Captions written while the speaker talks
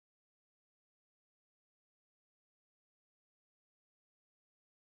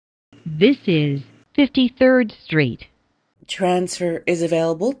This is 53rd Street. Transfer is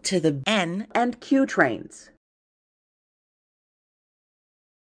available to the N and Q trains.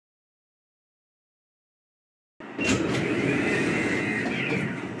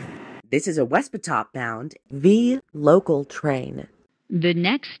 This is a Westpatop-bound V local train. The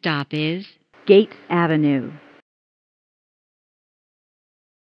next stop is Gates Avenue.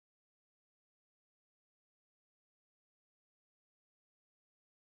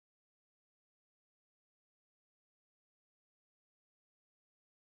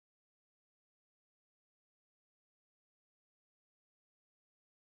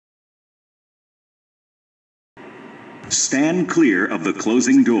 Stand clear of the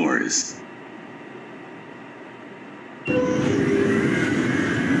closing doors.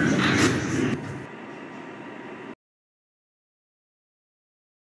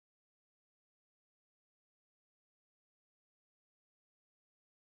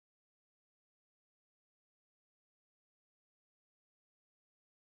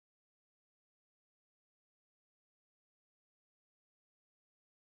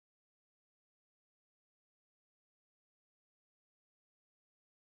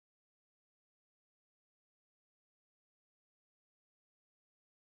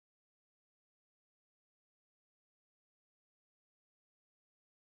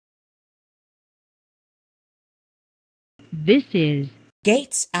 This is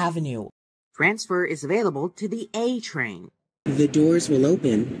Gates Avenue. Transfer is available to the A train. The doors will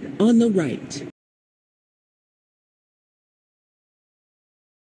open on the right.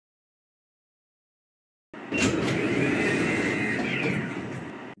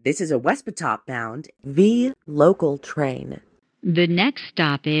 This is a Westpatop-bound V local train. the next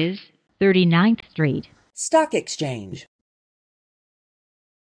stop is 39th Street. Stock Exchange.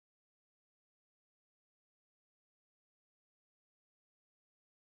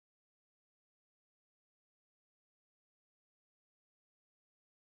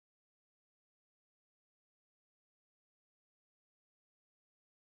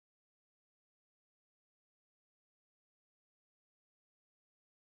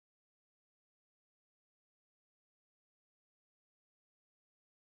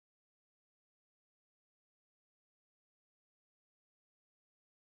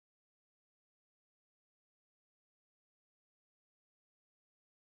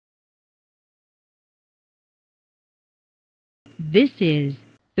 This is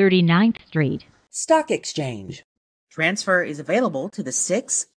 39th Street. Stock Exchange. Transfer is available to the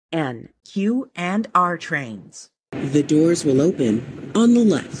 6 N, Q, and R trains. The doors will open on the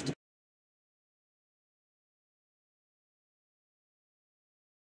left.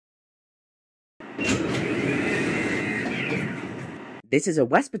 This is a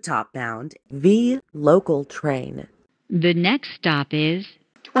Westpatop-bound V local train. The next stop is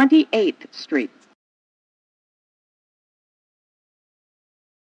 28th Street.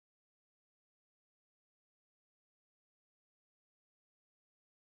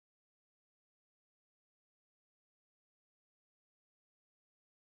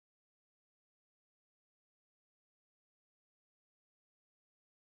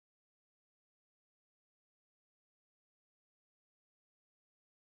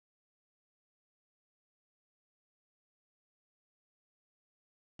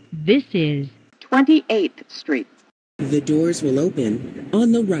 This is 28th Street. The doors will open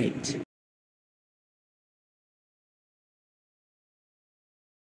on the right.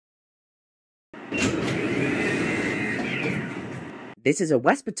 This is a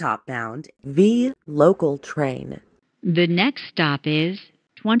Westpatop-bound V local train. the next stop is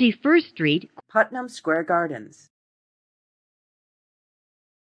 21st Street. Putnam Square Gardens.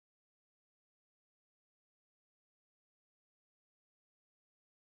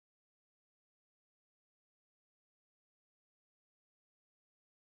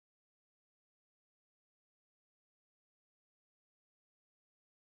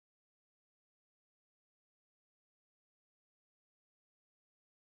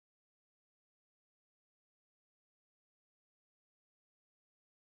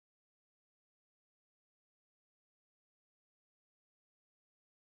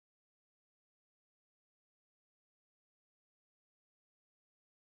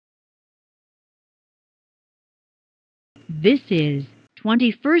 This is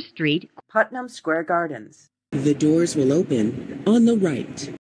 21st Street. Putnam Square Gardens. The doors will open on the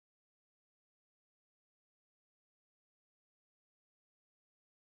right.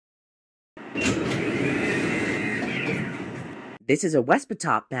 This is a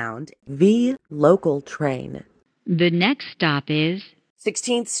Westpatop-bound V local train. The next stop is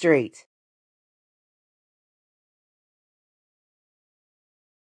 16th Street.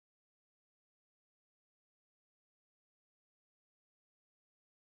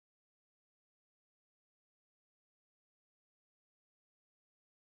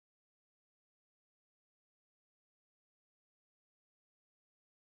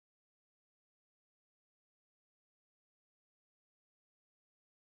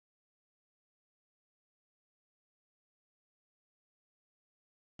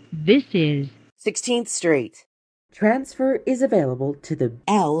 This is 16th Street. Transfer is available to the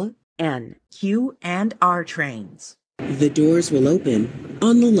L, N, Q, and R trains. The doors will open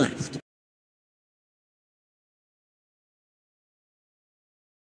on the left.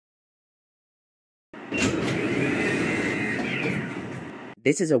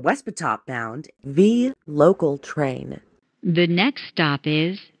 This is a Westpatop bound V local train. the next stop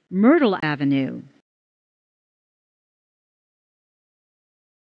is Myrtle Avenue.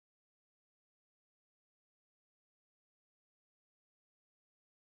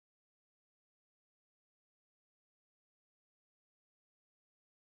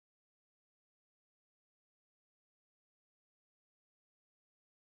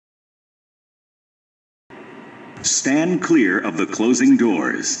 Stand clear of the closing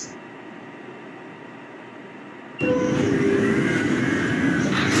doors.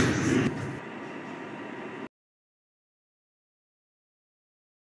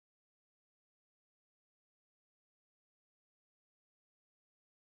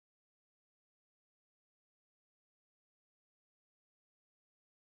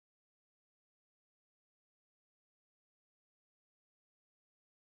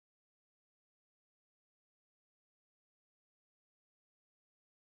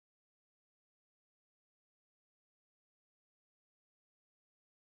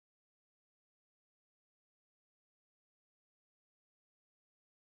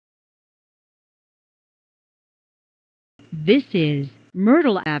 This is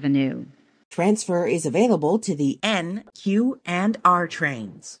Myrtle Avenue. Transfer is available to the N, Q, and R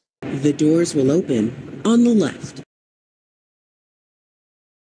trains. The doors will open on the left.